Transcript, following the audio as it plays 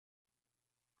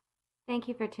Thank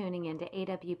you for tuning in to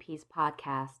AWP's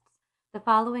podcasts. The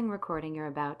following recording you're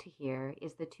about to hear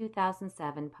is the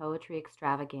 2007 Poetry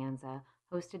Extravaganza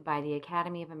hosted by the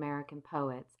Academy of American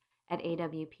Poets at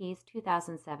AWP's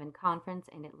 2007 conference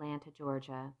in Atlanta,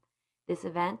 Georgia. This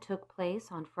event took place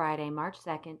on Friday, March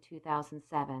 2nd,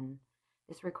 2007.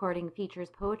 This recording features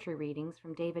poetry readings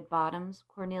from David Bottoms,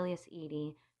 Cornelius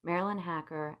Eady, Marilyn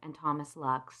Hacker, and Thomas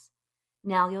Lux.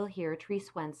 Now you'll hear Tree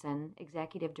Swenson,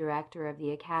 Executive Director of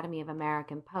the Academy of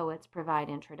American Poets, provide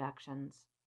introductions.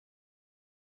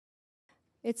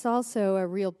 It's also a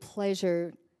real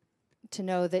pleasure to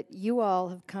know that you all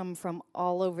have come from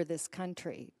all over this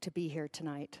country to be here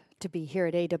tonight, to be here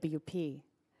at AWP,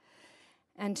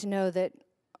 and to know that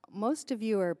most of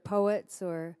you are poets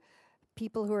or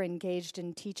people who are engaged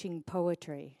in teaching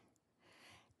poetry,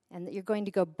 and that you're going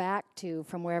to go back to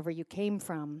from wherever you came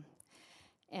from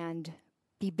and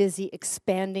be busy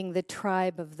expanding the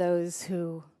tribe of those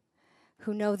who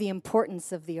know the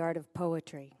importance of the art of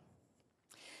poetry.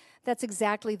 That's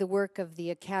exactly the work of the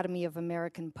Academy of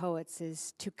American Poets,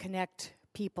 is to connect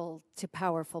people to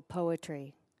powerful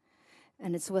poetry.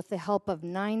 And it's with the help of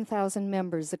 9,000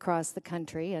 members across the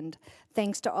country, and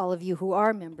thanks to all of you who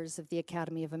are members of the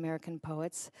Academy of American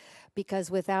Poets, because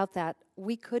without that,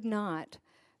 we could not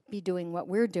be doing what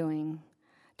we're doing,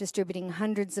 distributing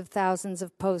hundreds of thousands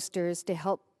of posters to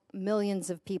help millions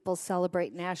of people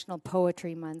celebrate National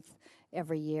Poetry Month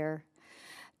every year,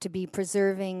 to be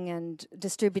preserving and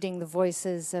distributing the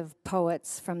voices of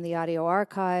poets from the audio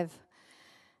archive,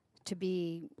 to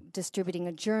be distributing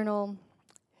a journal,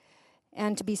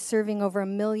 and to be serving over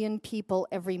 1 million people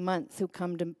every month who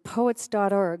come to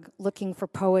poets.org looking for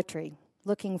poetry,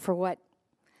 looking for what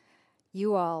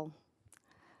you all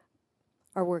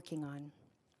are working on.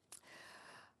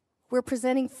 We're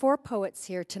presenting 4 poets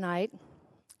here tonight,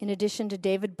 in addition to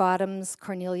David Bottoms,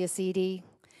 Cornelius Eady,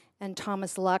 and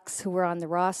Thomas Lux, who were on the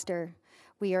roster.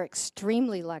 We are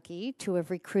extremely lucky to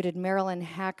have recruited Marilyn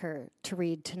Hacker to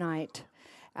read tonight,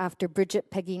 after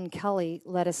Bridget Pegeen Kelly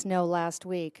let us know last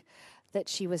week that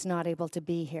she was not able to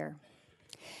be here.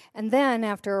 And then,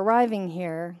 after arriving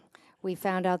here, we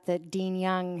found out that Dean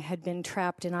Young had been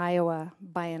trapped in Iowa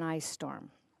by an ice storm.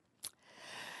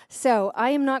 So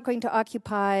I am not going to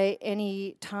occupy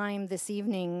any time this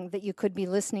evening that you could be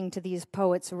listening to these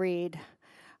poets read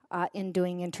in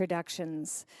doing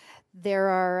introductions. There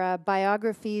are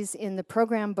biographies in the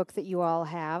program book that you all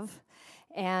have,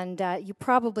 and you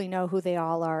probably know who they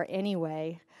all are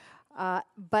anyway.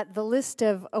 But the list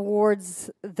of awards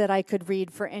that I could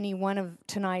read for any one of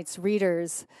tonight's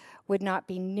readers would not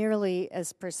be nearly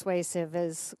as persuasive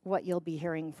as what you'll be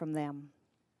hearing from them.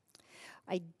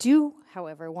 I do,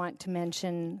 however, want to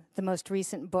mention the most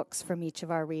recent books from each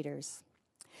of our readers.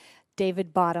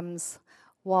 David Bottoms'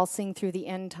 Waltzing Through the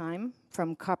End Time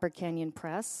from Copper Canyon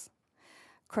Press.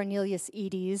 Cornelius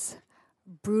Eady's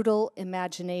Brutal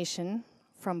Imagination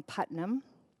from Putnam.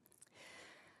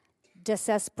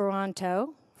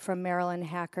 Desesperanto from Marilyn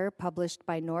Hacker, published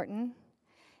by Norton.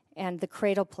 And The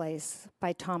Cradle Place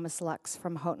by Thomas Lux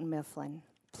from Houghton Mifflin.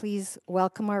 Please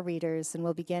welcome our readers, and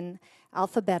we'll begin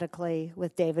alphabetically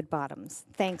with David Bottoms.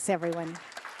 Thanks, everyone.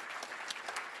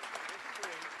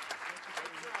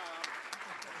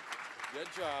 Good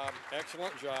job.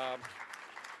 Excellent job.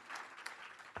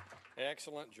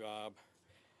 Excellent job.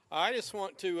 I just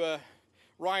want to,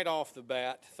 right off the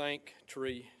bat, thank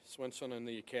Tree Swenson and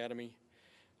the Academy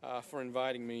for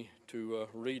inviting me to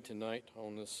read tonight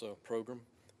on this program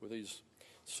with these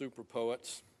super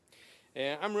poets.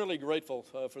 And I'm really grateful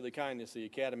for the kindness the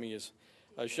Academy has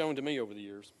shown to me over the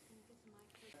years.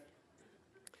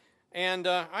 And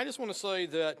I just want to say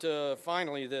that,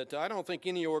 finally, that I don't think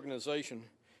any organization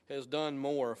has done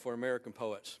more for American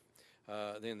poets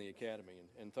than the Academy,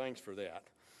 and thanks for that.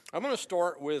 I'm going to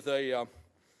start with a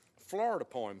Florida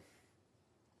poem.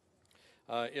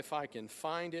 If I can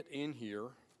find it in here.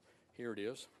 Here it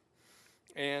is.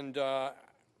 And I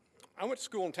went to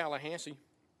school in Tallahassee,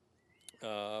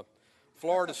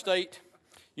 Florida State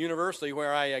University,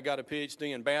 where I got a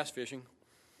PhD in bass fishing,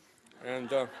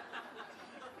 and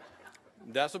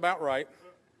that's about right.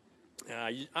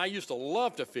 I used to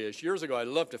love to fish. Years ago, I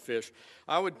loved to fish.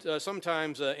 I would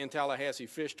sometimes in Tallahassee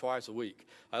fish twice a week.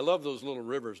 I love those little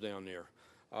rivers down there.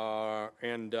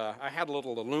 And I had a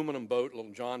little aluminum boat, a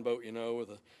little John boat, you know,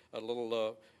 with a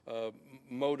little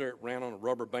motor. It ran on a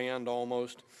rubber band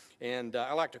almost. And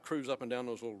I like to cruise up and down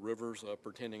those little rivers,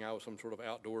 pretending I was some sort of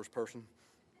outdoors person.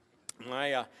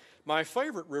 My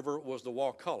favorite river was the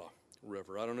Wakulla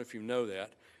River. I don't know if you know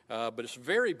that, but it's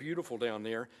very beautiful down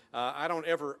there. I don't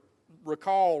ever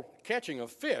recall catching a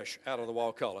fish out of the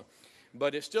Wakulla,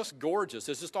 but it's just gorgeous.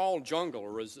 It's just all jungle,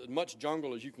 or as much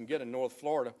jungle as you can get in North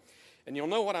Florida. And you'll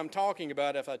know what I'm talking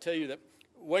about if I tell you that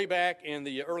way back in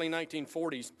the early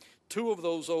 1940s, 2 of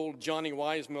those old Johnny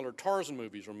Weissmuller Tarzan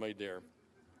movies were made there.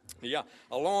 Yeah,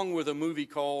 along with a movie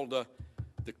called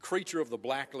The Creature of the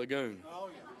Black Lagoon. Oh,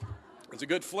 yeah. It's a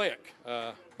good flick,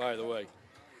 by the way.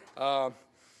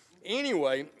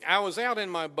 Anyway, I was out in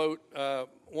my boat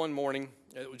one morning.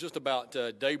 It was just about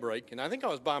daybreak, and I think I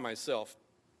was by myself.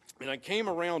 And I came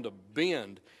around a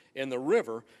bend in the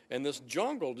river, and this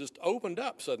jungle just opened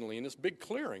up suddenly in this big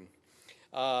clearing.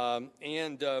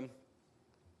 And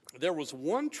there was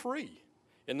one tree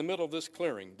in the middle of this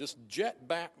clearing, this jet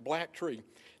black tree.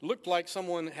 It looked like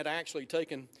someone had actually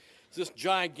taken this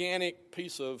gigantic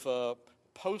piece of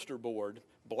poster board,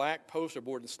 black poster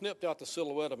board, and snipped out the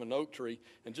silhouette of an oak tree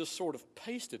and just sort of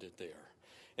pasted it there.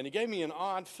 And it gave me an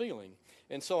odd feeling.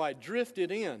 And so I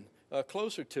drifted in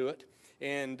closer to it,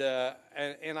 and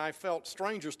I felt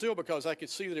stranger still because I could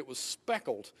see that it was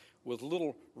speckled with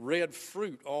little red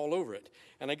fruit all over it.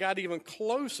 And I got even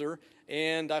closer,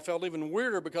 and I felt even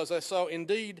weirder because I saw,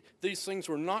 indeed, these things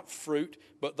were not fruit,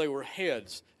 but they were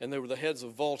heads, and they were the heads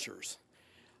of vultures.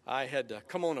 I had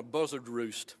come on a buzzard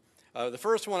roost, the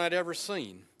first one I'd ever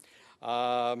seen.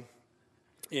 And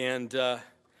it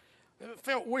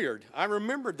felt weird. I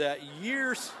remembered that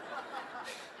years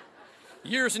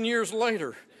and years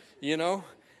later, you know.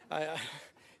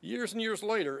 Years and years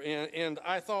later, and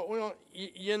I thought, well,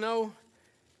 you know,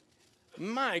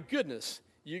 my goodness,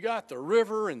 you got the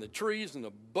river and the trees and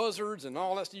the buzzards and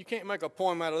all that stuff. You can't make a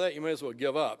poem out of that. You may as well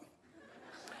give up.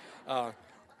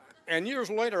 And years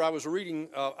later, I was reading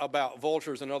about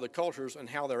vultures and other cultures and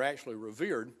how they're actually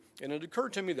revered, and it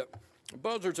occurred to me that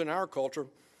buzzards in our culture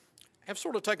have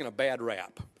sort of taken a bad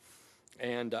rap.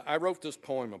 And I wrote this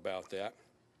poem about that.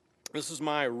 This is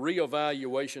my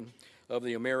reevaluation of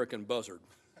the American buzzard.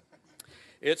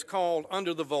 It's called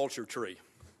Under the Vulture Tree.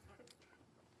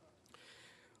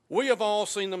 We have all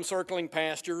seen them circling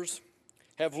pastures,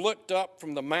 have looked up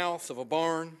from the mouth of a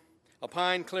barn, a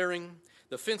pine clearing,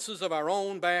 the fences of our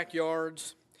own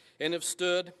backyards, and have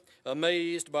stood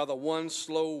amazed by the one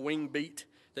slow wing beat,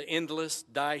 the endless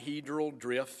dihedral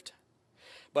drift.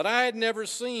 But I had never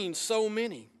seen so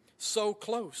many, so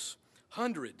close,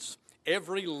 hundreds,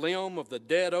 every limb of the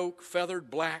dead oak feathered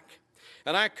black.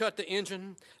 And I cut the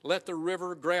engine, let the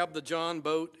river grab the John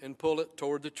boat and pull it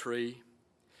toward the tree.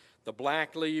 The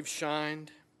black leaves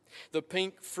shined, the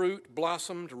pink fruit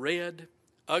blossomed red,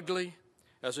 ugly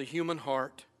as a human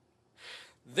heart.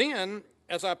 Then,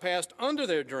 as I passed under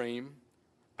their dream,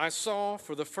 I saw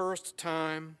for the first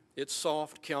time its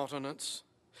soft countenance,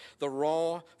 the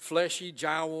raw, fleshy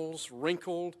jowls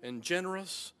wrinkled and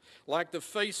generous, like the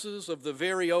faces of the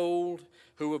very old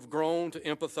who have grown to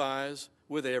empathize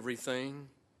with everything.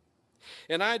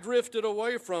 And I drifted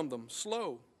away from them,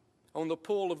 slow, on the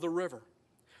pull of the river,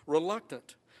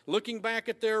 reluctant, looking back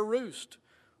at their roost,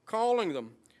 calling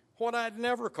them what I'd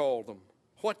never called them,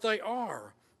 what they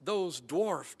are, those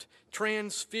dwarfed,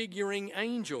 transfiguring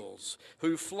angels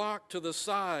who flock to the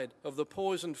side of the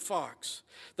poisoned fox,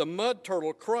 the mud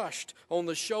turtle crushed on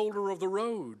the shoulder of the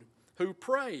road, who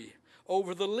pray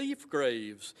over the leaf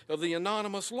graves of the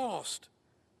anonymous lost,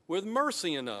 with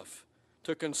mercy enough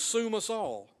to consume us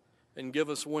all and give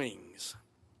us wings.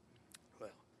 Well,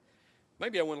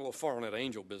 maybe I went a little far on that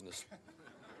angel business.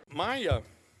 My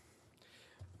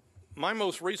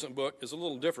most recent book is a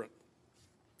little different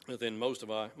than most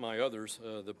of my others.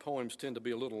 The poems tend to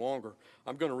be a little longer.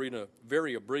 I'm going to read a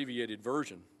very abbreviated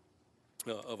version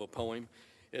of a poem.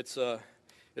 It's a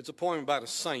poem about a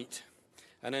saint,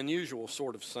 an unusual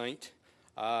sort of saint,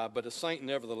 but a saint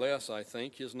nevertheless, I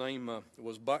think. His name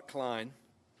was Buck Klein.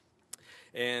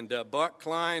 And Buck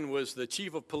Klein was the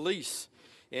chief of police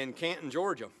in Canton,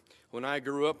 Georgia, when I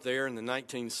grew up there in the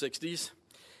 1960s.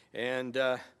 And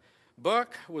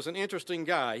Buck was an interesting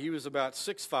guy. He was about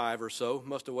 6'5" or so,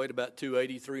 must have weighed about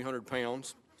 280, 300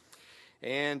 pounds.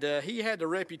 And he had the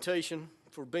reputation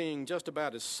for being just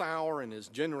about as sour and as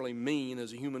generally mean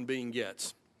as a human being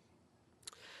gets.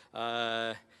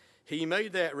 He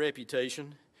made that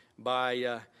reputation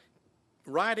by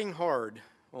riding hard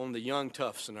on the young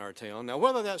toughs in our town. Now,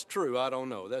 whether that's true, I don't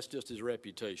know. That's just his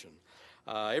reputation.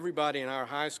 Everybody in our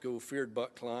high school feared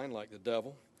Buck Klein like the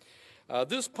devil.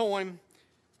 This poem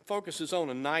focuses on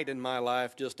a night in my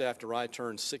life just after I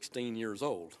turned 16 years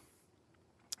old.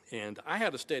 And I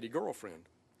had a steady girlfriend,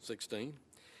 16,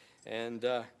 and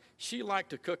she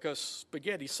liked to cook us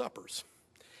spaghetti suppers.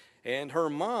 And her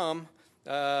mom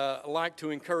liked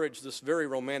to encourage this very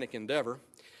romantic endeavor.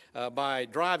 by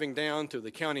driving down to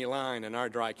the county line in our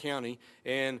dry county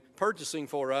and purchasing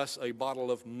for us a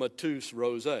bottle of Mateus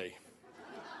Rosé.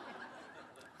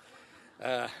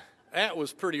 That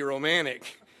was pretty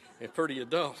romantic and pretty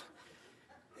adult.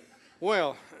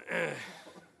 Well,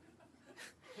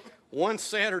 one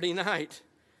Saturday night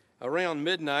around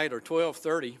midnight or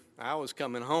 12:30, I was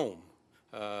coming home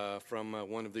from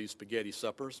one of these spaghetti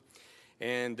suppers.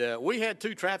 And we had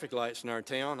 2 traffic lights in our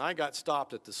town. I got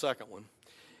stopped at the second one.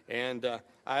 And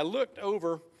I looked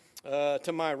over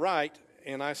to my right,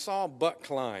 and I saw Buck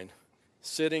Klein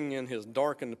sitting in his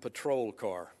darkened patrol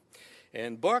car.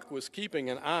 And Buck was keeping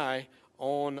an eye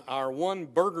on our one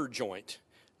burger joint,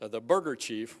 the Burger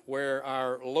Chief, where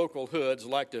our local hoods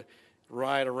like to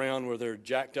ride around with their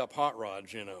jacked up hot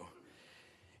rods, you know.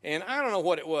 And I don't know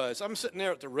what it was. I'm sitting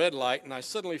there at the red light, and I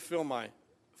suddenly feel my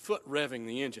foot revving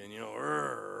the engine, you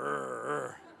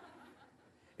know.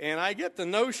 And I get the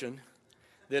notion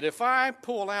that if I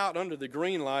pull out under the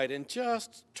green light and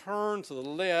just turn to the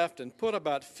left and put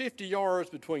about 50 yards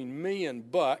between me and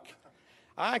Buck,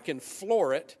 I can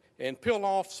floor it and peel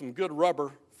off some good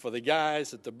rubber for the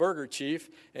guys at the Burger Chief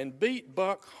and beat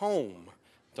Buck home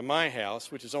to my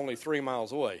house, which is only 3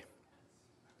 miles away.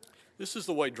 This is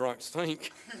the way drunks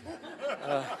think.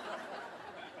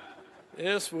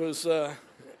 This was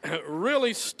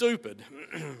really stupid,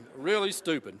 really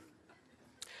stupid.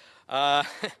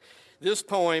 This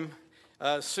poem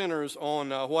centers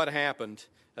on what happened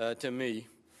to me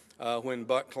when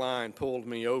Buck Klein pulled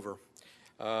me over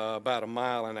about 1.5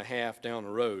 miles down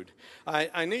the road.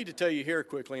 I need to tell you here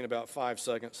quickly in about 5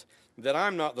 seconds that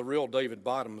I'm not the real David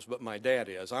Bottoms, but my dad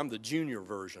is. I'm the junior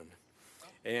version.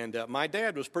 And my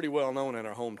dad was pretty well known in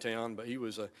our hometown, but he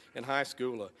was, in high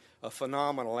school, a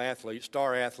phenomenal athlete,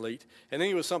 star athlete, and then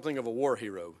he was something of a war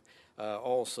hero.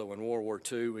 Also in World War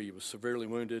II, he was severely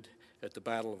wounded at the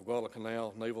Battle of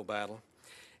Guadalcanal, naval battle.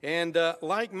 And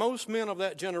like most men of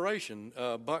that generation,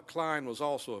 Buck Klein was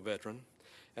also a veteran.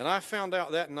 And I found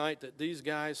out that night that these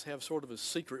guys have sort of a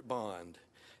secret bond,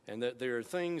 and that there are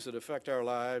things that affect our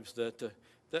lives that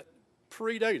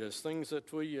predate us, things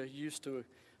that we used to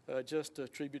just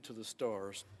attribute to the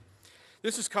stars.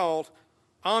 This is called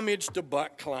Homage to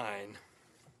Buck Klein.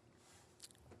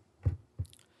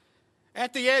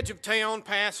 At the edge of town,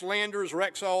 past Landers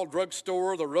Rexall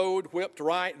drugstore, the road whipped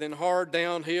right, then hard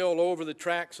downhill over the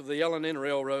tracks of the L&N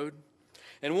Railroad.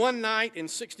 And one night in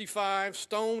 '65,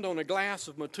 stoned on a glass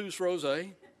of Mateus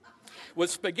Rosé, with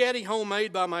spaghetti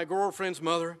homemade by my girlfriend's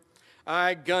mother,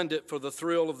 I gunned it for the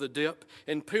thrill of the dip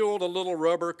and peeled a little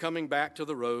rubber coming back to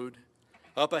the road.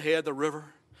 Up ahead, the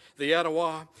river, the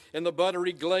Etowah, and the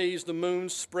buttery glaze the moon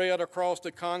spread across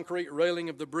the concrete railing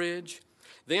of the bridge.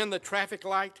 Then the traffic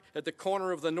light at the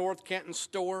corner of the North Canton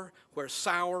store, where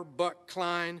sour Buck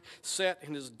Klein sat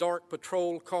in his dark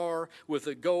patrol car with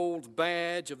the gold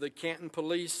badge of the Canton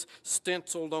police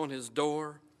stenciled on his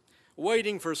door,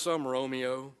 waiting for some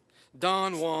Romeo,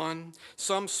 Don Juan,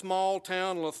 some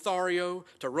small-town Lothario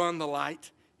to run the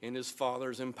light in his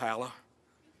father's Impala.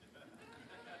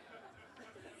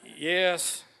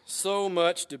 Yes, so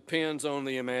much depends on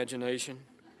the imagination.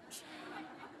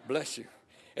 Bless you.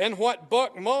 And what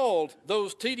Buck mauled,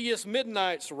 those tedious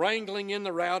midnights wrangling in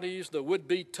the rowdies, the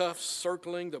would-be toughs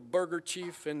circling the Burger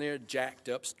Chief in their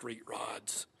jacked-up street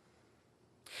rods.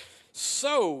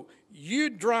 So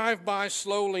you'd drive by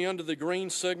slowly under the green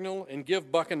signal and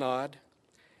give Buck a nod,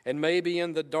 and maybe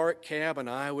in the dark cab an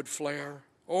eye would flare,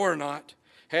 or not,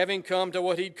 having come to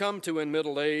what he'd come to in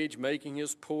middle age, making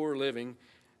his poor living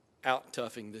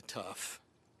out-toughing the tough.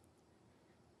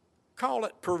 Call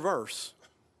it perverse.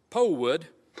 Poe would.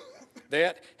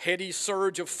 That heady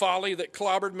surge of folly that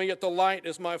clobbered me at the light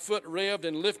as my foot revved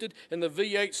and lifted and the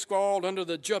V8 squalled under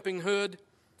the jumping hood.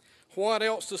 What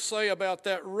else to say about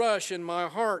that rush in my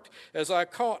heart as I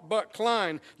caught Buck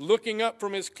Klein looking up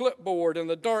from his clipboard and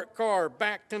the dark car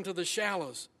backed into the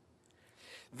shallows?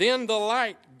 Then the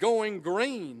light going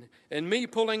green and me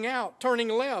pulling out, turning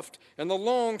left, and the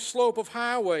long slope of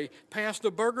highway past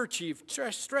the Burger Chief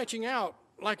stretching out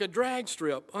like a drag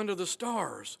strip under the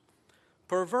stars.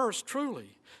 Perverse,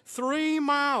 truly. 3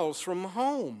 miles from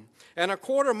home and a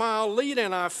 1/4 mile lead,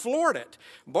 and I floored it,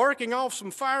 barking off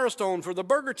some Firestone for the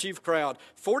Burger Chief crowd.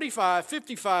 45,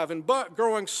 55, and Buck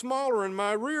growing smaller in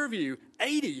my rear view.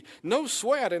 80, no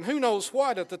sweat, and who knows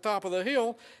what at the top of the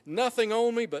hill. Nothing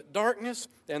on me but darkness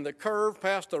and the curve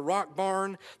past the rock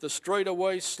barn, the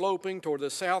straightaway sloping toward the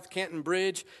South Canton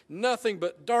Bridge. Nothing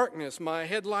but darkness, my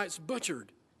headlights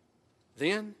butchered.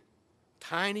 Then,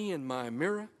 tiny in my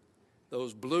mirror,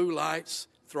 those blue lights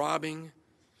throbbing.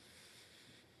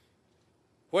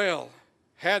 Well,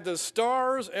 Had the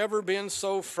stars ever been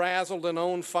so frazzled and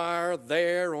on fire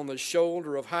there on the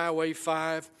shoulder of Highway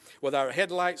 5 with our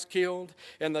headlights killed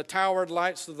and the towered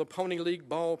lights of the Pony League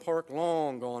ballpark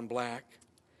long gone black?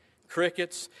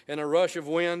 Crickets and a rush of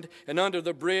wind, and under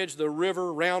the bridge the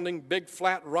river rounding big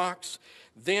flat rocks,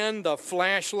 then the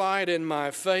flashlight in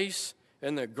my face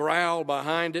and the growl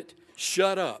behind it.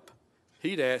 Shut up.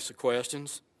 He'd ask the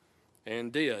questions,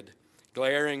 and did,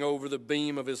 glaring over the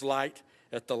beam of his light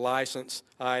at the license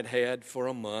I'd had for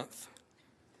a month.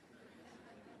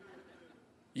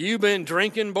 You been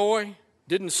drinking, boy?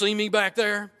 Didn't see me back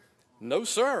there? No,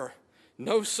 sir.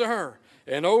 No, sir.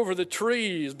 And over the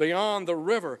trees beyond the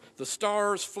river, the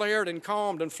stars flared and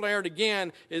calmed and flared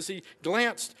again as he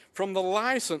glanced from the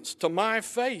license to my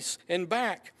face and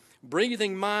back,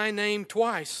 breathing my name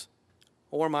twice,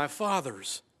 or my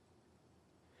father's.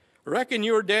 Reckon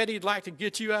your daddy'd like to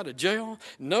get you out of jail?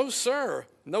 No, sir.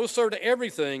 No, sir, to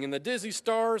everything. And the dizzy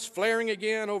stars flaring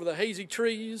again over the hazy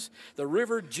trees, the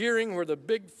river jeering where the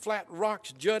big flat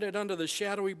rocks jutted under the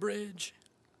shadowy bridge.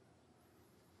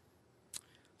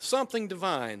 Something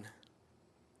divine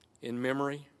in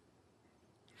memory.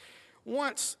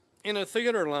 Once in a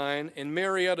theater line in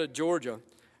Marietta, Georgia,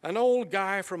 an old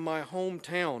guy from my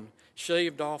hometown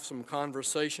shaved off some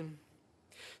conversation.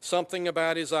 Something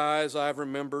about his eyes I've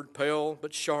remembered, pale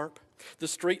but sharp, the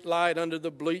street light under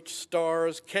the bleached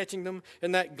stars catching them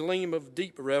in that gleam of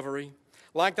deep reverie,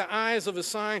 like the eyes of a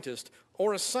scientist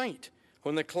or a saint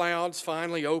when the clouds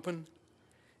finally open.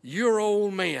 Your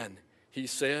old man, he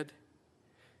said.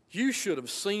 You should have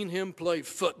seen him play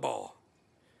football,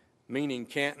 meaning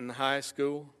Canton High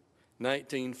School,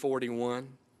 1941,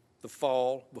 the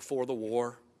fall before the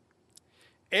war.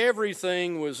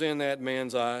 Everything was in that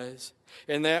man's eyes,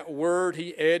 and that word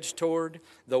he edged toward,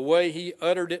 the way he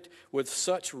uttered it with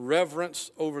such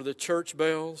reverence over the church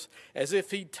bells, as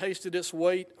if he'd tasted its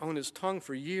weight on his tongue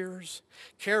for years,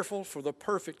 careful for the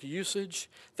perfect usage,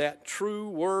 that true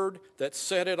word that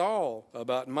said it all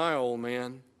about my old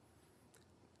man.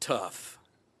 Tough.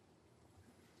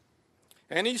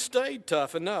 And he stayed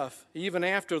tough enough, even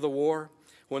after the war,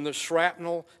 when the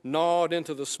shrapnel gnawed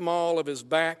into the small of his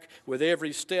back with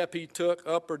every step he took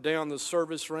up or down the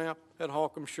service ramp at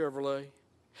Holcomb Chevrolet.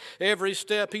 Every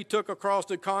step he took across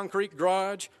the concrete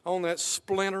garage on that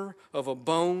splinter of a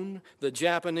bone the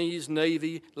Japanese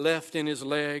Navy left in his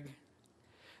leg.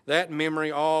 That memory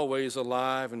always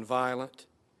alive and violent,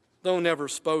 though never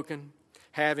spoken,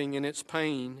 having in its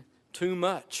pain too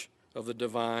much of the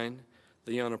divine,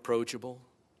 the unapproachable.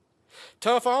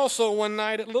 Tough also one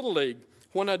night at Little League,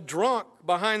 when a drunk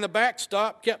behind the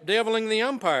backstop kept deviling the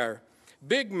umpire.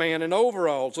 Big man in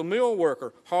overalls, a mill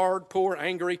worker, hard, poor,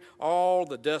 angry, all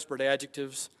the desperate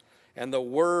adjectives, and the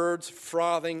words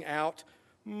frothing out,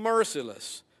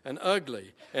 merciless and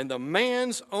ugly, and the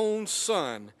man's own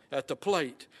son at the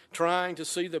plate trying to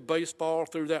see the baseball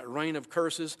through that rain of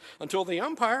curses until the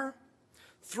umpire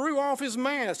threw off his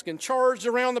mask and charged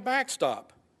around the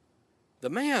backstop. The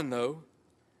man, though,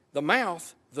 the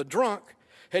mouth, the drunk,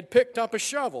 had picked up a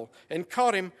shovel and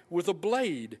caught him with a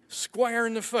blade square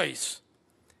in the face.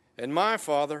 And my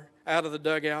father, out of the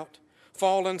dugout,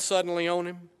 fallen suddenly on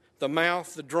him, the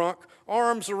mouth, the drunk,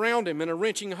 arms around him in a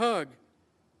wrenching hug.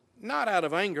 Not out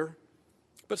of anger,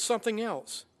 but something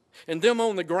else. And them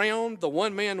on the ground, the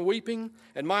one man weeping,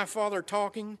 and my father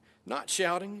talking, not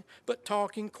shouting, but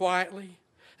talking quietly,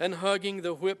 and hugging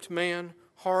the whipped man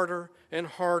harder and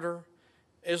harder,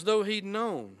 as though he'd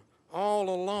known all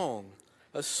along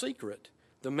a secret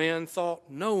the man thought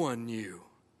no one knew.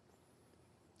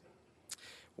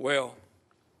 Well,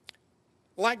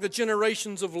 like the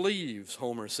generations of leaves,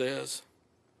 Homer says,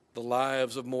 the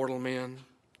lives of mortal men,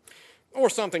 or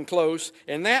something close,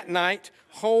 and that night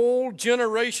whole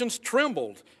generations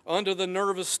trembled under the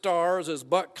nervous stars as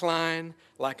Buck Klein,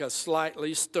 like a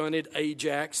slightly stunted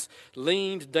Ajax,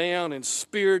 leaned down and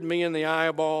speared me in the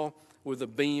eyeball with the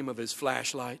beam of his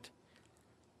flashlight.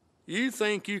 You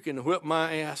think you can whip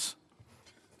my ass?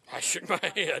 I shook my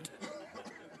head.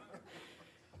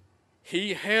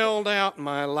 He held out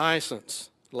my license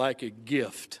like a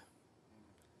gift.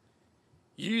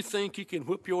 You think you can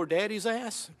whip your daddy's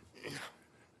ass?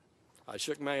 I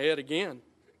shook my head again,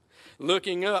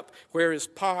 looking up where his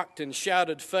pocked and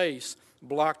shouted face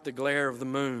blocked the glare of the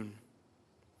moon.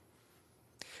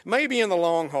 Maybe in the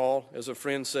long haul, as a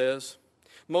friend says,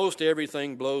 most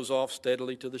everything blows off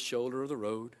steadily to the shoulder of the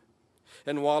road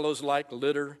and wallows like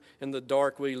litter in the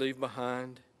dark we leave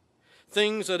behind.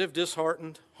 Things that have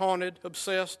disheartened, haunted,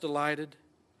 obsessed, delighted,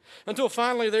 until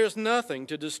finally there's nothing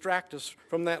to distract us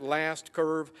from that last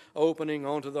curve opening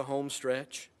onto the home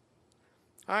stretch.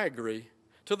 I agree,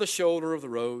 to the shoulder of the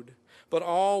road, but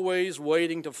always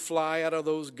waiting to fly out of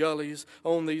those gullies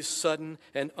on these sudden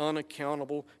and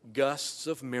unaccountable gusts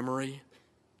of memory.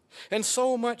 And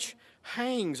so much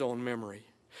hangs on memory,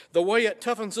 the way it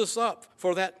toughens us up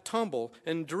for that tumble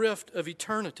and drift of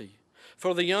eternity,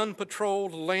 for the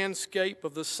unpatrolled landscape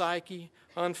of the psyche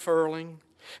unfurling,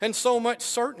 and so much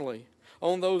certainly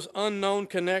on those unknown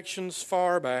connections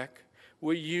far back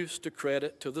we used to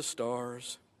credit to the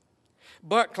stars.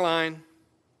 But, Klein,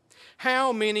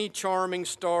 how many charming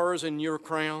stars in your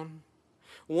crown?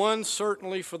 One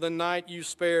certainly for the night you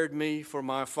spared me for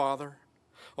my father,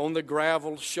 on the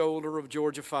graveled shoulder of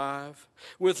Georgia 5,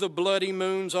 with the bloody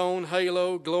moon's own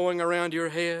halo glowing around your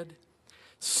head.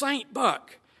 Saint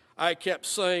Buck, I kept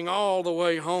saying all the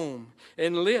way home,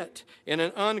 and lit in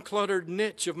an uncluttered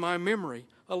niche of my memory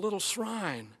a little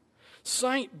shrine.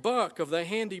 Saint Buck of the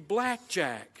handy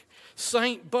blackjack,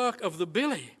 Saint Buck of the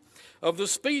billy, of the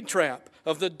speed trap,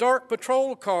 of the dark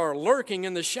patrol car lurking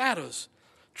in the shadows,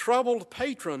 troubled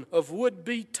patron of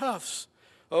would-be toughs,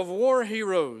 of war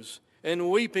heroes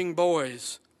and weeping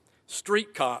boys,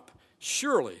 street cop,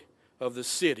 surely of the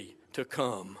city to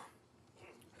come.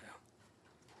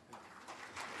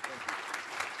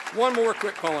 One more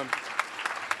quick poem.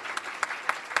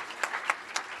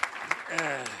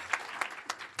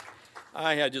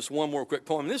 I had just one more quick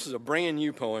poem. This is a brand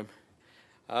new poem.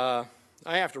 I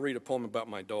have to read a poem about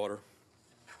my daughter.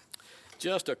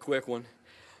 Just a quick one,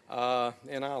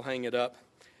 and I'll hang it up.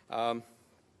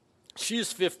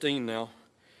 She's 15 now.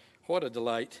 What a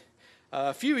delight.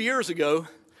 A few years ago,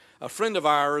 a friend of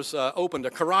ours opened a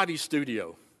karate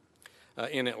studio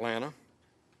in Atlanta.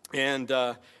 And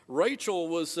Rachel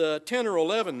was 10 or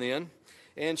 11 then,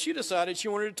 and she decided she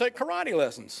wanted to take karate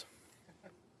lessons.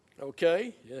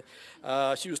 Okay.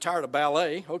 She was tired of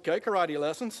ballet. Okay, karate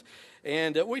lessons.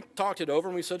 And we talked it over,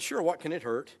 and we said, sure, what can it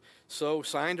hurt? So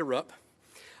signed her up.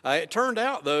 It turned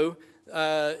out, though,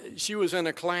 she was in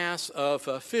a class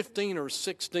of 15 or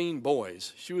 16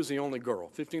 boys. She was the only girl,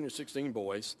 15 or 16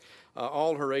 boys,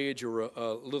 all her age or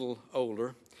a little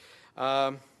older.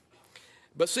 But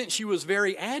since she was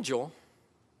very agile,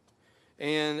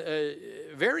 she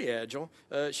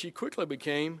quickly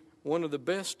became one of the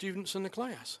best students in the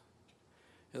class.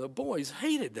 And the boys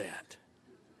hated that.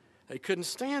 They couldn't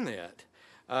stand that.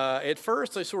 At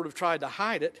first, they sort of tried to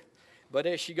hide it, but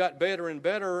as she got better and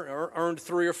better, or earned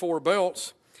 3 or 4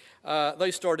 belts,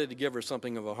 they started to give her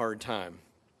something of a hard time.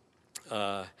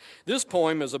 This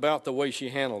poem is about the way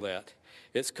she handled that.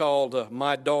 It's called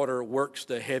 "My Daughter Works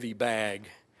the Heavy Bag."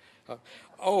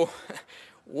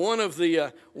 One of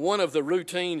the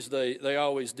routines they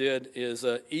always did is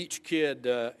each kid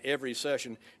every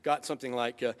session got something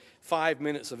like 5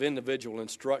 minutes of individual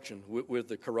instruction with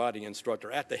the karate instructor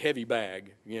at the heavy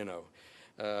bag, you know.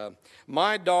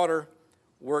 My daughter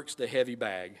works the heavy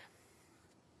bag.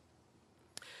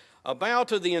 A bow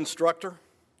to the instructor,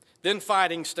 then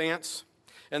fighting stance,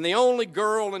 and the only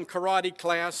girl in karate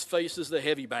class faces the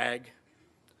heavy bag.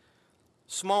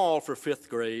 Small for 5th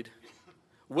grade.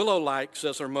 Willow-like,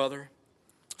 says her mother,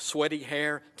 sweaty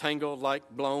hair tangled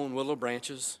like blown willow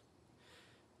branches.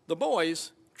 The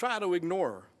boys try to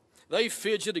ignore her. They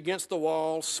fidget against the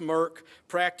wall, smirk,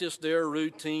 practice their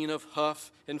routine of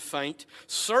huff and feint.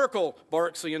 Circle,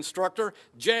 barks the instructor,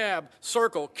 jab,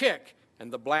 circle, kick,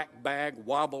 and the black bag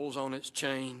wobbles on its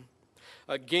chain.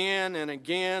 Again and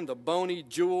again, the bony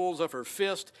jewels of her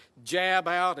fist jab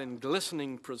out in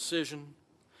glistening precision.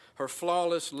 Her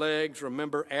flawless legs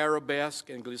remember arabesque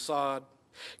and glissade.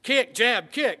 Kick,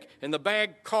 jab, kick, and the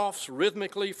bag coughs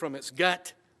rhythmically from its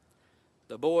gut.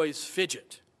 The boys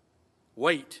fidget,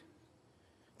 wait.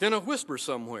 Then a whisper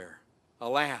somewhere, a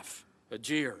laugh, a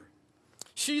jeer.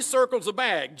 She circles the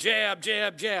bag, jab,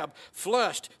 jab, jab,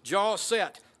 flushed, jaw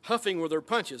set, huffing with her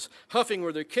punches, huffing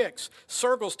with her kicks,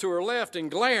 circles to her left and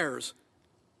glares,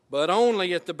 but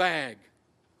only at the bag,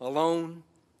 alone,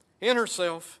 in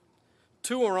herself,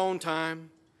 to her own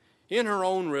time, in her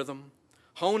own rhythm,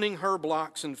 honing her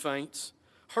blocks and feints,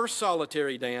 her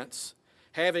solitary dance,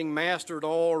 having mastered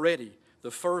already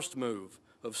the first move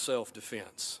of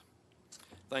self-defense.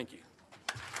 Thank you.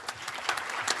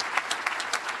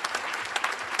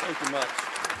 Thank you much.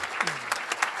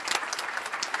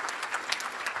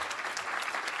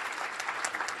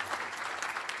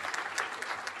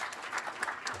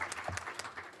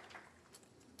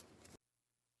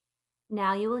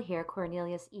 Now you will hear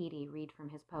Cornelius Eady read from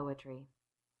his poetry.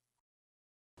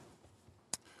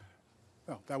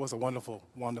 Oh, that was a wonderful,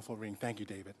 wonderful reading. Thank you,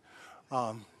 David.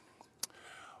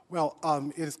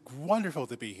 It is wonderful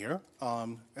to be here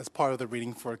as part of the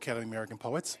reading for Academy of American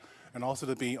Poets, and also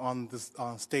to be on this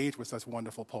stage with such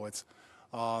wonderful poets.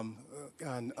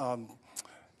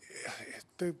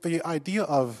 the idea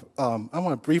of, I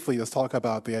want to briefly just talk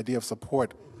about the idea of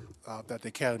support that the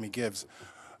Academy gives.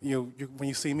 When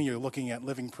you see me, you're looking at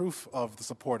living proof of the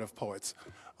support of poets.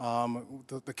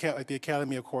 The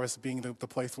Academy, of course, being the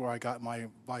place where I got my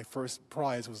first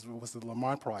prize was the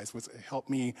Lamar Prize, which helped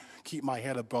me keep my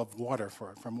head above water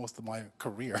for most of my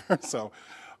career. So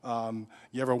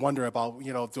you ever wonder about,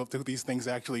 do these things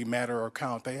actually matter or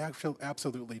count? They actually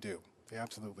absolutely do. They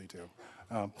absolutely do.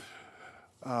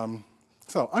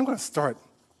 So I'm going to start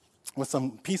with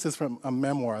some pieces from a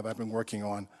memoir that I've been working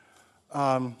on.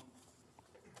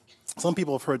 Some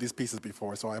people have heard these pieces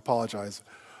before, so I apologize.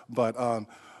 But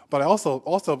I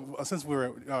also since we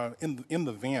were in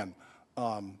the van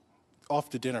off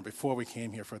to dinner before we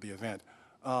came here for the event,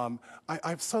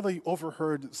 I've suddenly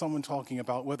overheard someone talking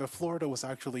about whether Florida was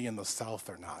actually in the South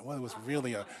or not, whether it was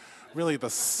really the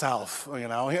South,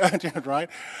 right?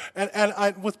 And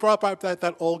I was brought up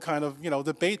that old kind of,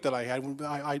 debate that I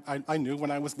had. I knew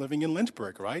when I was living in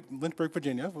Lynchburg, right? Lynchburg,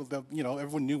 Virginia,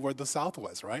 everyone knew where the South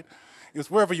was, right? It was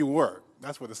wherever you were.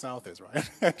 That's where the South is,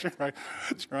 right?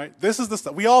 right? This is the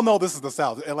South. We all know this is the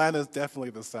South. Atlanta is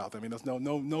definitely the South. I mean, there's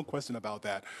no question about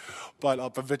that.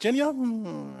 But Virginia, I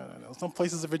don't know. Some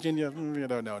places in Virginia,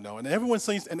 no. And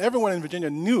everyone in Virginia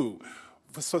knew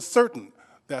for certain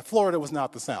that Florida was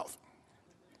not the South.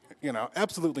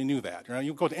 Absolutely knew that.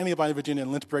 You go to anybody in Virginia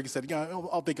and Lynchburg, you said,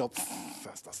 they go,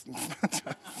 that's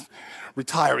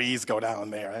retirees go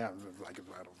down there. I don't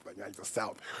like the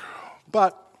South.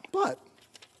 But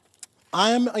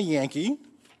I'm a Yankee,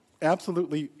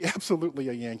 absolutely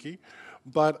a Yankee.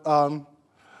 But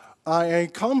I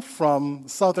come from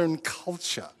Southern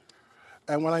culture.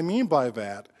 And what I mean by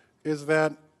that is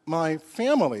that my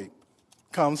family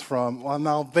comes from, well,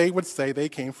 now they would say they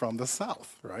came from the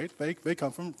South, right? They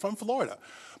come from Florida,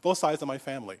 both sides of my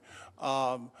family.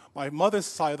 My mother's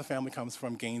side of the family comes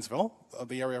from Gainesville,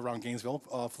 the area around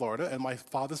Gainesville, Florida, and my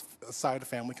father's side of the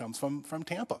family comes from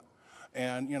Tampa.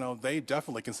 And, they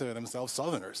definitely consider themselves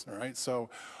Southerners, right? So,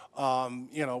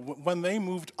 when they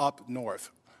moved up north,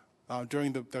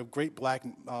 during the Great Black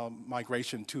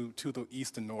Migration to the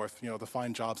east and north, to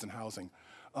find jobs and housing,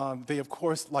 they, of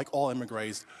course, like all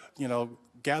immigrants,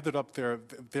 gathered up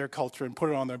their culture and put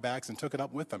it on their backs and took it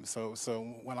up with them.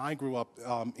 So when I grew up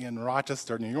in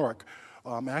Rochester, New York,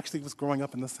 I actually was growing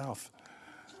up in the South.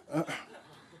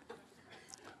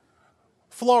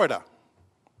 Florida.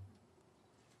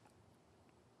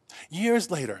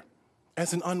 Years later,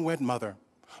 as an unwed mother,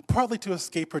 partly to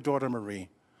escape her daughter Marie,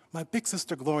 my big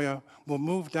sister Gloria will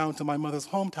move down to my mother's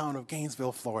hometown of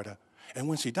Gainesville, Florida. And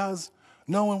when she does,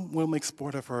 no one will make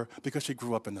sport of her because she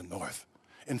grew up in the North.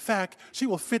 In fact, she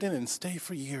will fit in and stay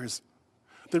for years.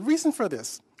 The reason for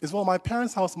this is while my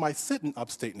parents' house might sit in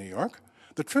upstate New York,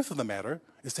 the truth of the matter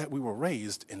is that we were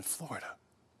raised in Florida.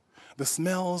 The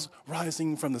smells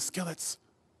rising from the skillets,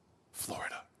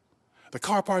 Florida. The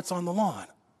car parts on the lawn,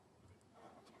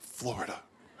 Florida.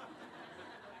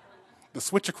 The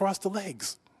switch across the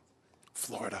legs,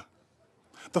 Florida.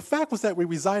 The fact was that we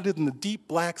resided in the deep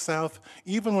black South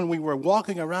even when we were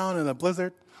walking around in a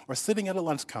blizzard or sitting at a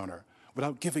lunch counter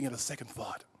without giving it a second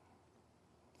thought.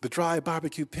 The dry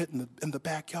barbecue pit in the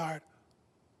backyard,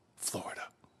 Florida.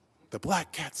 The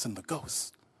black cats and the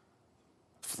ghosts,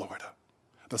 Florida.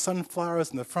 The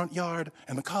sunflowers in the front yard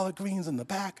and the collard greens in the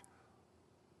back,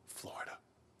 Florida.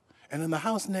 And in the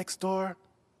house next door,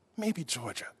 maybe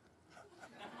Georgia.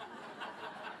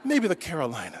 Maybe the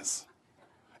Carolinas.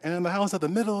 And in the house at the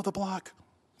middle of the block,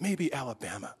 maybe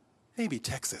Alabama, maybe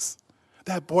Texas.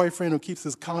 That boyfriend who keeps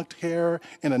his conked hair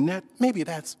in a net, maybe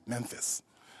that's Memphis.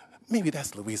 Maybe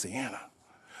that's Louisiana.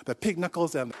 The pig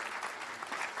knuckles and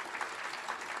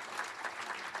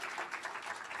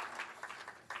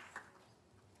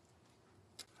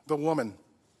the woman.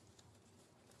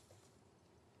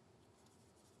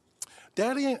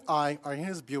 Daddy and I are in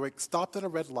his Buick, stopped at a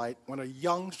red light when a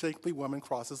young, shapely woman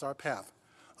crosses our path.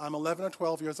 I'm 11 or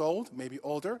 12 years old, maybe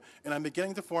older, and I'm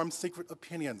beginning to form secret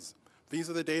opinions. These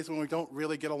are the days when we don't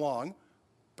really get along,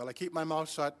 but I keep my mouth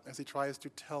shut as he tries to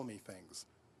tell me things.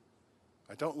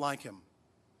 I don't like him,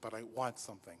 but I want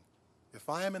something. If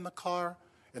I am in the car,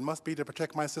 it must be to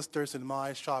protect my sisters and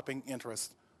my shopping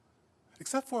interests.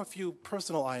 Except for a few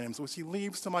personal items which he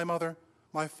leaves to my mother,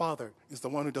 my father is the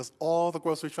one who does all the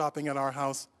grocery shopping in our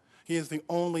house. He is the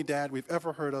only dad we've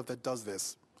ever heard of that does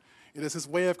this. It is his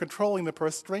way of controlling the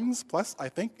purse strings, plus, I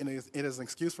think, it is an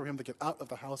excuse for him to get out of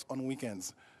the house on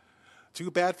weekends.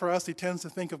 Too bad for us, he tends to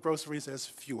think of groceries as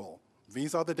fuel.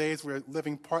 These are the days we're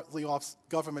living partly off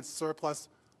government surplus,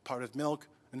 powdered milk,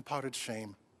 and powdered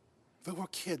shame. Though we're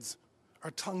kids,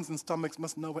 our tongues and stomachs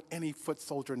must know what any foot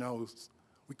soldier knows.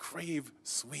 We crave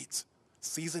sweets,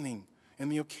 seasoning,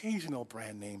 and the occasional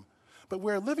brand name. But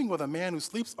we're living with a man who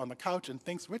sleeps on the couch and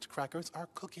thinks Ritz crackers are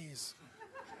cookies.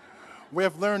 We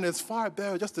have learned it's far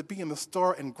better just to be in the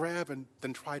store and grab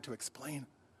than try to explain.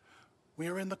 We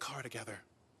are in the car together.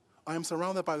 I am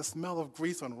surrounded by the smell of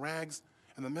grease on rags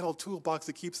and the metal toolbox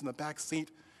he keeps in the back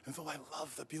seat, and though I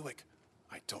love the Buick,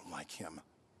 I don't like him.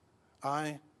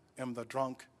 I am the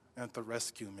drunk at the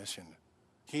rescue mission.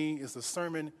 He is the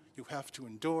sermon you have to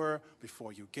endure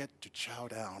before you get to chow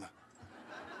down.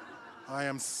 I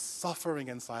am suffering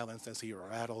in silence as he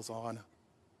rattles on.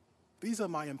 These are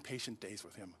my impatient days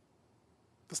with him.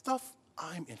 The stuff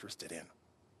I'm interested in.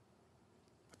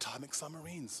 Atomic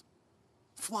submarines,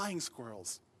 flying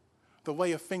squirrels, the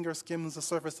way a finger skims the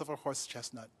surface of a horse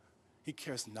chestnut. He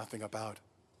cares nothing about.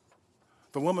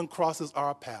 The woman crosses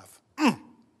our path,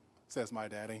 says my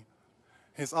daddy.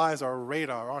 His eyes are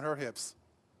radar on her hips.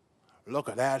 Look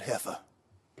at that heifer.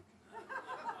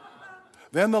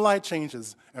 Then the light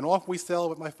changes, and off we sail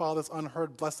with my father's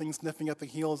unheard blessing sniffing at the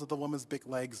heels of the woman's big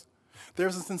legs.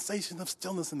 There's a sensation of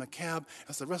stillness in the cab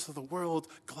as the rest of the world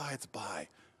glides by.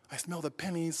 I smell the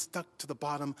pennies stuck to the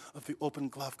bottom of the open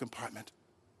glove compartment.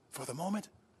 For the moment,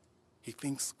 he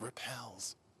thinks we're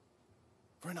pals.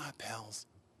 We're not pals.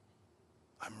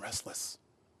 I'm restless.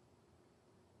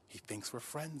 He thinks we're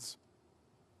friends.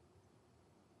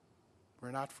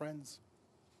 We're not friends.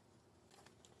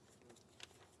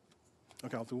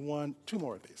 Okay, I'll do two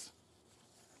more of these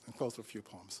and close with a few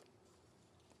poems.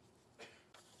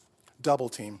 Double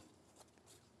Team.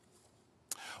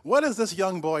 What has this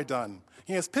young boy done?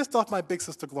 He has pissed off my big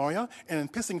sister Gloria, and in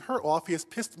pissing her off, he has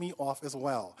pissed me off as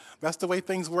well. That's the way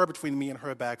things were between me and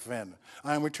her back then.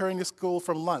 I am returning to school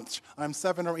from lunch. I'm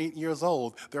 7 or 8 years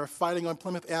old. They're fighting on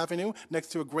Plymouth Avenue next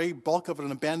to a gray bulk of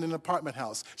an abandoned apartment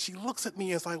house. She looks at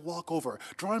me as I walk over,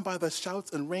 drawn by the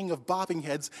shouts and ring of bobbing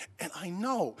heads, and I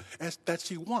know that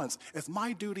she wants, as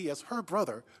my duty as her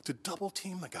brother, to double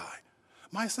team the guy.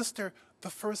 My sister,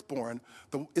 the firstborn,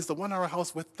 is the one in our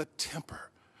house with the temper.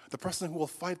 The person who will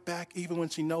fight back even when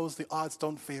she knows the odds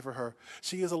don't favor her.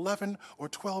 She is 11 or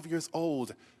 12 years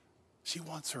old. She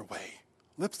wants her way.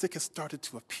 Lipstick has started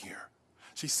to appear.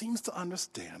 She seems to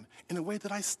understand, in a way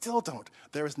that I still don't,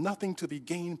 there is nothing to be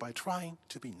gained by trying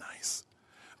to be nice.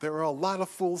 There are a lot of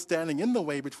fools standing in the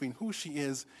way between who she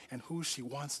is and who she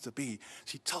wants to be.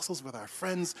 She tussles with our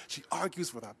friends, she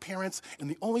argues with our parents, and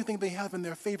the only thing they have in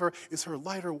their favor is her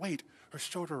lighter weight, her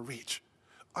shorter reach.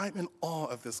 I'm in awe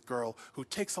of this girl who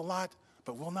takes a lot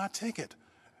but will not take it.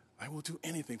 I will do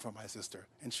anything for my sister,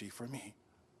 and she for me.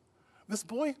 This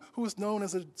boy who is known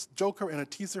as a joker and a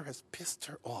teaser has pissed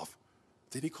her off.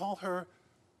 Did he call her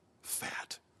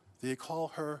fat? Did he call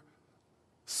her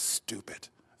stupid?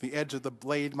 The edge of the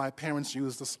blade my parents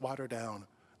used to swat her down.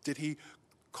 Did he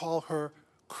call her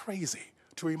crazy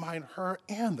to remind her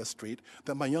and the street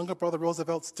that my younger brother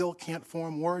Roosevelt still can't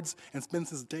form words and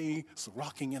spends his days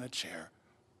rocking in a chair?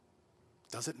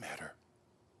 Does it matter?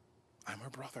 I'm her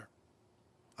brother.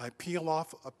 I peel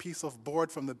off a piece of board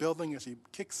from the building as she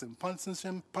kicks and punches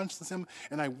him,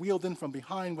 and I wheeled in from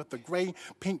behind with the gray,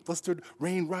 paint-blistered,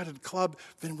 rain-rotted club.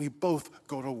 Then we both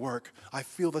go to work. I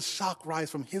feel the shock rise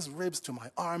from his ribs to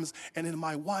my arms, and in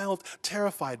my wild,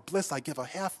 terrified bliss, I give a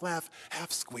half laugh,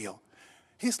 half squeal.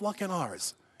 His luck and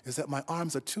ours is that my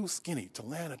arms are too skinny to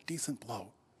land a decent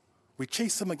blow. We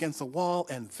chase him against a wall,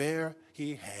 and there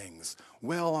he hangs,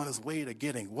 well on his way to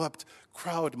getting whooped,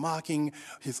 crowd mocking,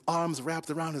 his arms wrapped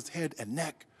around his head and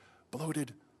neck,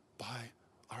 bloated by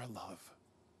our love.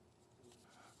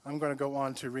 I'm going to go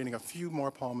on to reading a few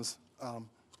more poems,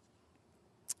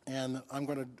 and I'm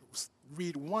going to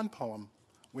read one poem,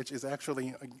 which is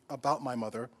actually about my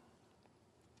mother.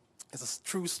 It's a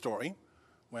true story.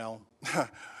 Well,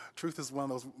 truth is one of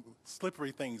those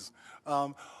slippery things.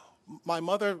 My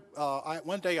mother,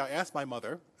 one day I asked my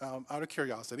mother, out of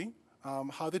curiosity,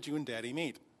 how did you and Daddy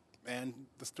meet? And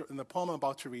the poem I'm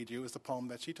about to read you is the poem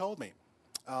that she told me.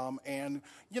 And,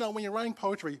 you know, when you're writing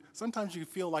poetry, sometimes you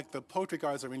feel like the poetry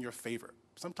gods are in your favor.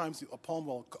 Sometimes a poem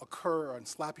will occur and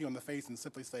slap you in the face and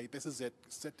simply say, this is it,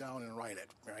 sit down and write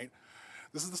it, right?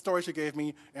 This is the story she gave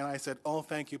me, and I said, oh,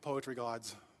 thank you, poetry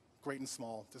gods, great and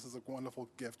small. This is a wonderful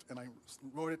gift. And I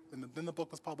wrote it, and then the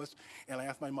book was published, and I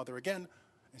asked my mother again,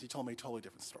 and she told me a totally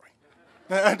different story.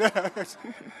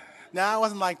 Now, it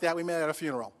wasn't like that. We met at a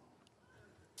funeral,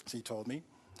 she told me.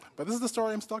 But this is the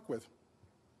story I'm stuck with.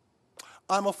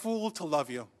 I'm a fool to love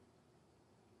you.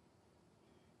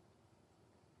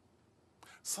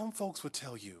 Some folks would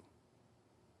tell you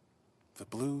the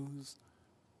blues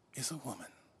is a woman,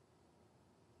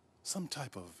 some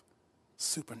type of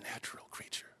supernatural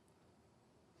creature.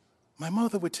 My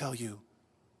mother would tell you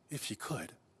if she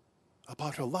could,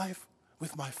 about her life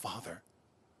with my father,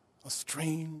 a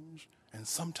strange and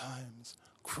sometimes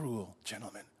cruel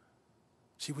gentleman.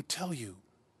 She would tell you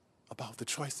about the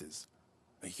choices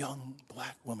a young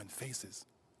black woman faces.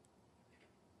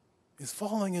 Is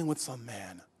falling in with some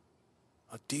man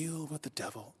a deal with the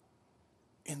devil?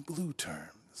 In blue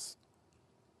terms,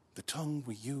 the tongue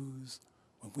we use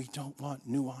when we don't want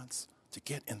nuance to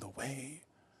get in the way,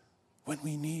 when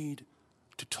we need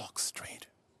to talk straight.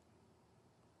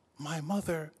 My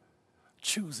mother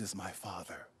chooses my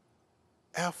father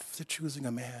after choosing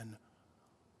a man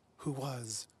who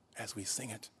was, as we sing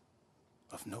it,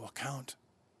 of no account.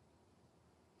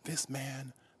 This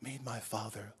man made my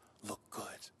father look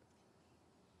good.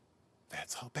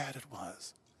 That's how bad it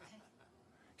was.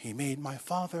 He made my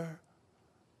father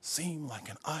seem like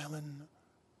an island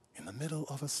in the middle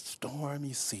of a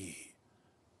stormy sea.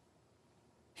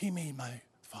 He made my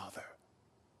father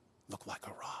look like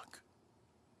a rock.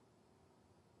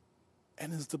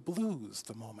 And is the blues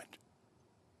the moment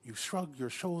you shrug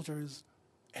your shoulders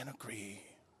and agree?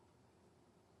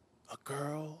 A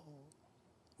girl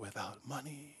without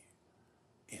money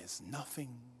is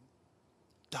nothing,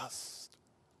 dust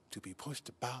to be pushed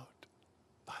about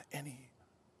by any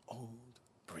old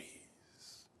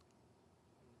breeze.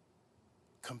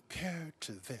 Compared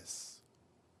to this,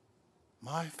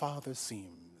 my father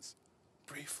seems,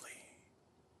 briefly,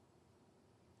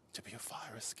 to be a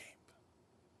fire escape.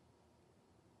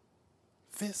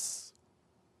 This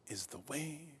is the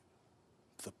way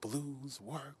the blues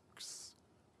works.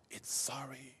 Its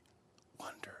sorry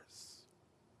wonders.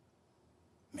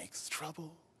 Makes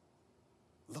trouble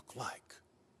look like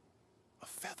a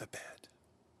featherbed.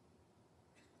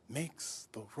 Makes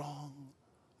the wrong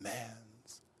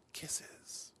man's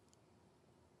kisses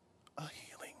a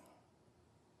healing.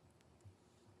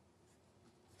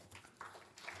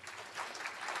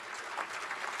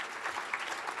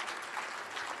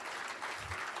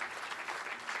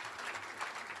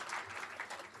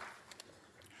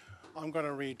 I'm going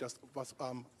to read just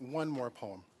one more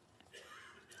poem.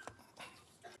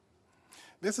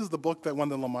 This is the book that won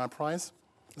the Lamont Prize.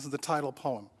 This is the title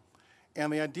poem.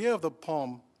 And the idea of the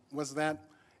poem was that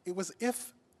it was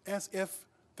as if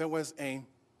there was a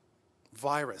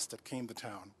virus that came to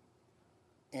town.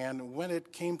 And when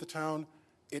it came to town,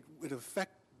 it would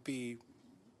affect the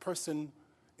person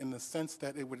in the sense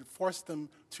that it would force them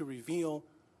to reveal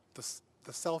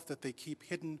the self that they keep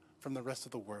hidden from the rest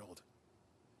of the world.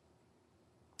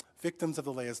 Victims of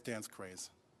the latest dance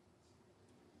craze.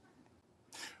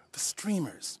 The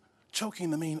streamers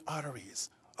choking the main arteries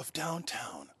of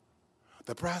downtown.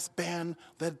 The brass band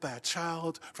led by a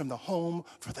child from the home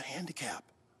for the handicapped.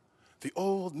 The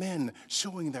old men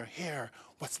showing their hair,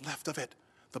 what's left of it,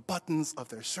 the buttons of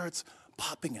their shirts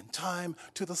popping in time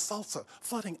to the salsa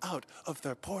flooding out of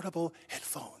their portable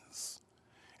headphones.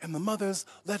 And the mothers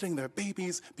letting their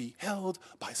babies be held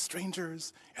by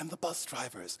strangers, and the bus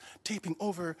drivers taping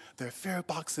over their fare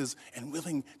boxes and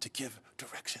willing to give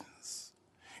directions.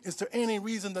 Is there any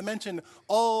reason to mention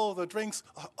all the drinks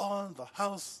are on the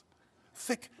house?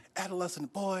 Thick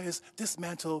adolescent boys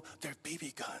dismantle their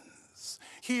BB guns.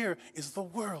 Here is the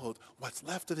world, what's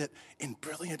left of it, in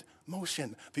brilliant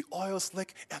motion. The oil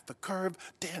slick at the curb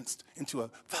danced into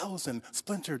 1,000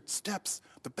 splintered steps.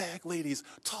 The bag ladies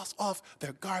toss off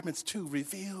their garments to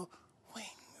reveal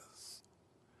wings.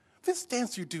 This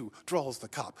dance you do, drawls the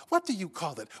cop. What do you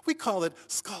call it? We call it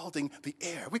scalding the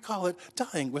air. We call it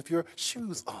dying with your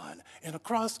shoes on. And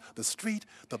across the street,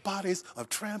 the bodies of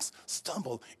tramps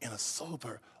stumble in a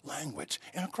sober language.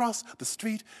 And across the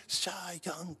street, shy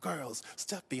young girls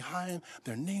step behind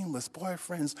their nameless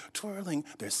boyfriends, twirling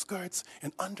their skirts.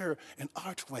 And under an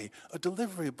archway, a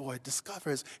delivery boy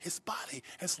discovers his body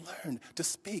has learned to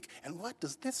speak. And what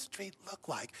does this street look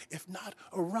like if not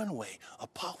a runway, a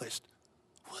polished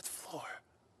wood floor?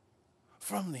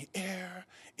 From the air,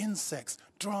 insects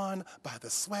drawn by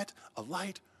the sweat,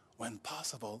 alight when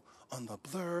possible on the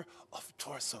blur of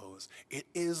torsos. It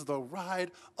is the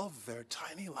ride of their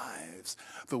tiny lives,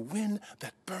 the wind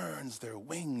that burns their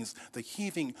wings, the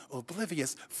heaving,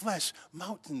 oblivious flesh,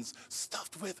 mountains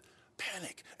stuffed with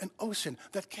panic, an ocean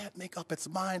that can't make up its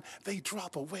mind. They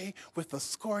drop away with the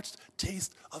scorched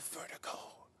taste of vertigo.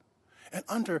 And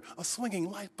under a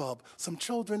swinging light bulb, some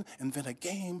children invent a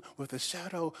game with the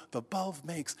shadow the bulb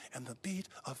makes and the beat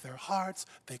of their hearts.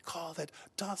 They call it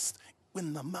dust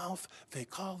in the mouth. They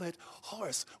call it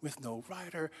horse with no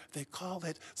rider. They call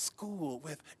it school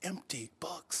with empty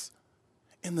books.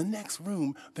 In the next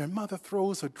room, their mother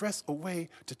throws her dress away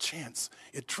to chance.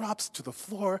 It drops to the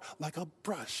floor like a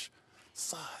brush,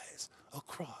 sighs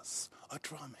across a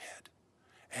drumhead.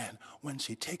 And when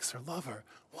she takes her lover,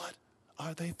 what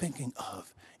are they thinking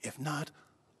of if not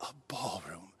a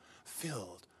ballroom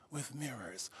filled with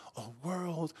mirrors, a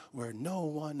world where no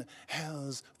one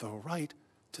has the right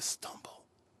to stumble?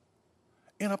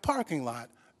 In a parking lot,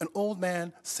 an old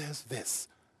man says this: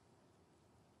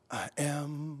 I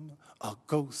am a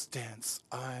ghost dance.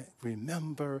 I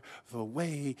remember the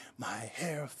way my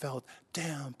hair felt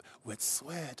damp with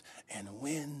sweat and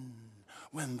wind.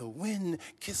 When the wind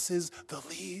kisses the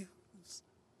leaves,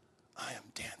 I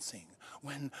am dancing.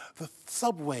 When the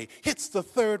subway hits the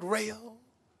third rail,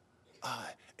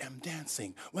 I am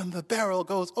dancing. When the barrel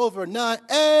goes over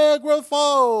Niagara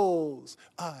Falls,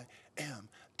 I am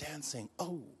dancing.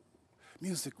 Oh,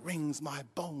 music rings my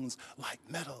bones like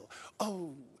metal.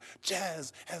 Oh,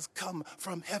 jazz has come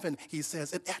from heaven, he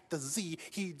says. And at the Z,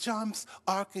 he jumps,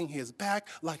 arcing his back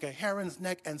like a heron's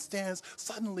neck, and stands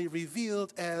suddenly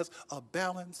revealed as a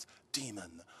balanced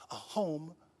demon, a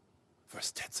home for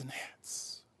Stetson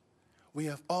hats. We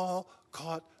have all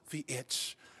caught the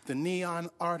itch. The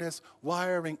neon artist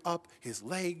wiring up his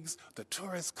legs, the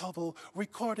tourist couple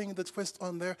recording the twist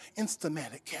on their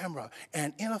Instamatic camera,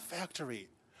 and in a factory,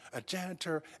 a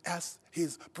janitor asks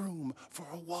his broom for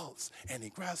a waltz, and he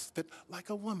grasps it like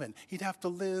a woman he'd have to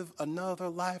live another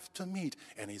life to meet,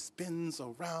 and he spins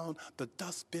around the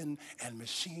dustbin and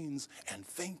machines and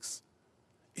thinks,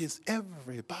 is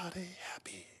everybody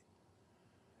happy?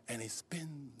 And he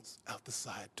spins out the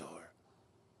side door,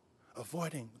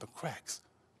 avoiding the cracks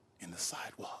in the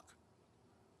sidewalk,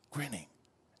 grinning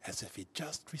as if he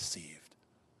just received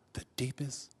the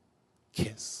deepest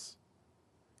kiss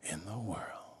in the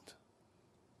world.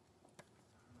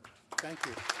 Thank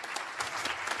you.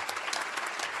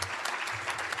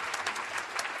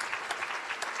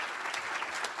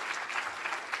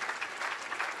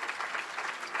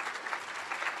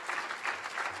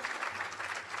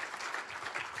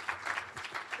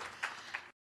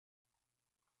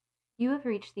 You have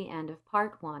reached the end of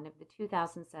Part 1 of the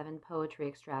 2007 Poetry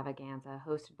Extravaganza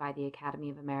hosted by the Academy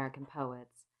of American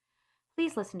Poets.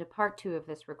 Please listen to Part 2 of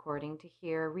this recording to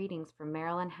hear readings from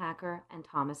Marilyn Hacker and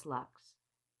Thomas Lux.